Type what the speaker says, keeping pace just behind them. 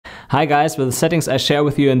Hi guys, with the settings I share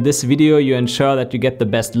with you in this video, you ensure that you get the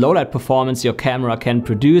best low light performance your camera can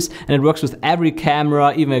produce, and it works with every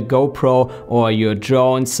camera, even a GoPro or your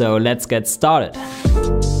drone, so let's get started.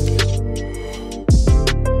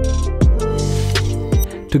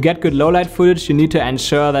 To get good low light footage, you need to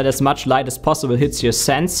ensure that as much light as possible hits your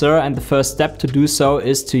sensor, and the first step to do so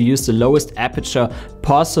is to use the lowest aperture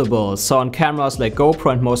possible. So on cameras like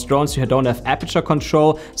GoPro and most drones, you don't have aperture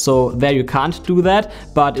control, so there you can't do that.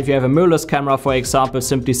 But if you have a mirrorless camera, for example,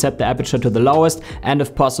 simply set the aperture to the lowest, and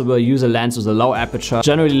if possible use a lens with a low aperture.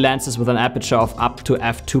 Generally lenses with an aperture of up to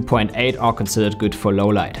f2.8 are considered good for low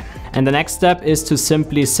light. And the next step is to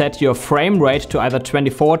simply set your frame rate to either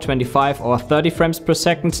 24, 25 or 30 frames per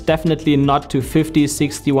second, definitely not to 50,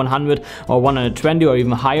 60, 100 or 120 or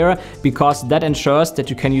even higher, because that ensures that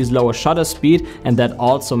you can use lower shutter speed, and that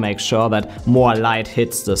also makes sure that more light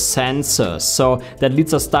hits the sensor. So that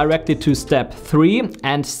leads us directly to step 3,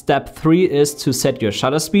 and step 3 is to set your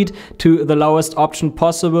shutter speed to the lowest option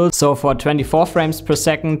possible. So for 24 frames per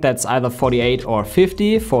second, that's either 48 or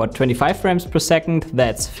 50, for 25 frames per second,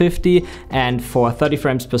 that's 50, and for 30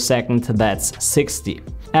 frames per second, that's 60.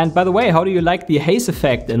 And by the way, how do you like the haze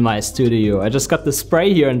effect in my studio? I just got the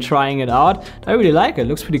spray here and trying it out. I really like it,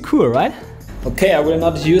 looks pretty cool, right? Okay, I will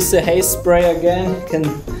not use the haze spray again. You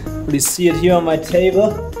can really see it here on my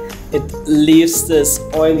table. It leaves this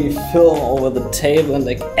oily film over the table and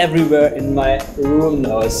like everywhere in my room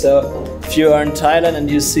now. So if you are in Thailand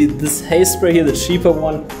and you see this haze spray here, the cheaper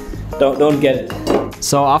one, don't get it.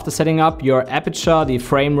 So after setting up your aperture, the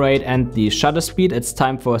frame rate and the shutter speed, it's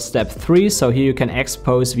time for step 3. So here you can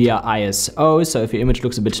expose via ISO. So if your image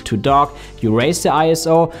looks a bit too dark, you raise the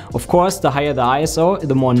ISO. Of course, the higher the ISO,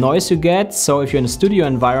 the more noise you get. So if you're in a studio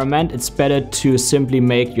environment, it's better to simply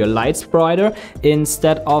make your lights brighter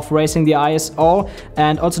instead of raising the ISO.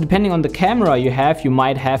 And also depending on the camera you have, you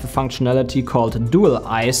might have a functionality called dual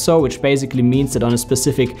ISO, which basically means that on a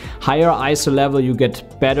specific higher ISO level, you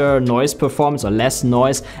get better noise performance or less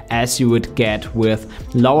noise as you would get with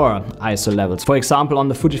lower ISO levels. For example, on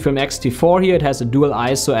the Fujifilm X-T4 here, it has a dual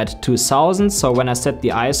ISO at 2000. So when I set the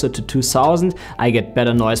ISO to 2000, I get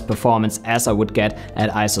better noise performance as I would get at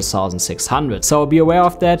ISO 1600. So be aware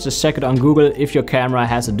of that. Just check it on Google if your camera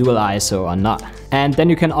has a dual ISO or not. And then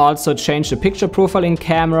you can also change the picture profile in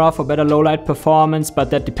camera for better low light performance, but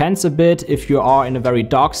that depends a bit. If you are in a very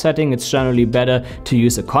dark setting, it's generally better to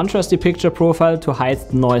use a contrasty picture profile to hide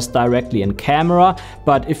the noise directly in camera.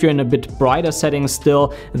 But if you're in a bit brighter setting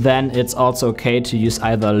still, then it's also okay to use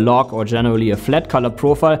either log or generally a flat color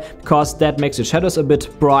profile, because that makes your shadows a bit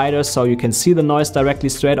brighter so you can see the noise directly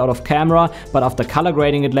straight out of camera. But after color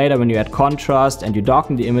grading it later, when you add contrast and you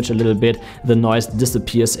darken the image a little bit, the noise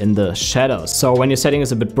disappears in the shadows. So when your setting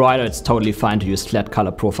is a bit brighter, it's totally fine to use flat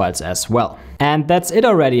color profiles as well. And that's it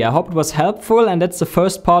already. I hope it was helpful, and that's the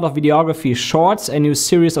first part of Videography Shorts, a new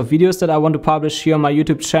series of videos that I want to publish here on my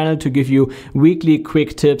YouTube channel to give you weekly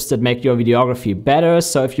quick tips that make your videography better.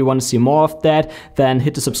 So if you want to see more of that, then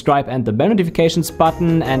hit the subscribe and the bell notifications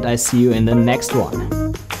button, and I see you in the next one.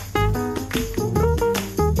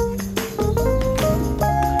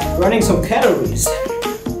 Burning some calories.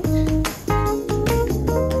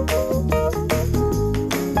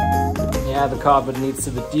 Yeah, the carpet needs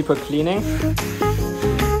a bit deeper cleaning.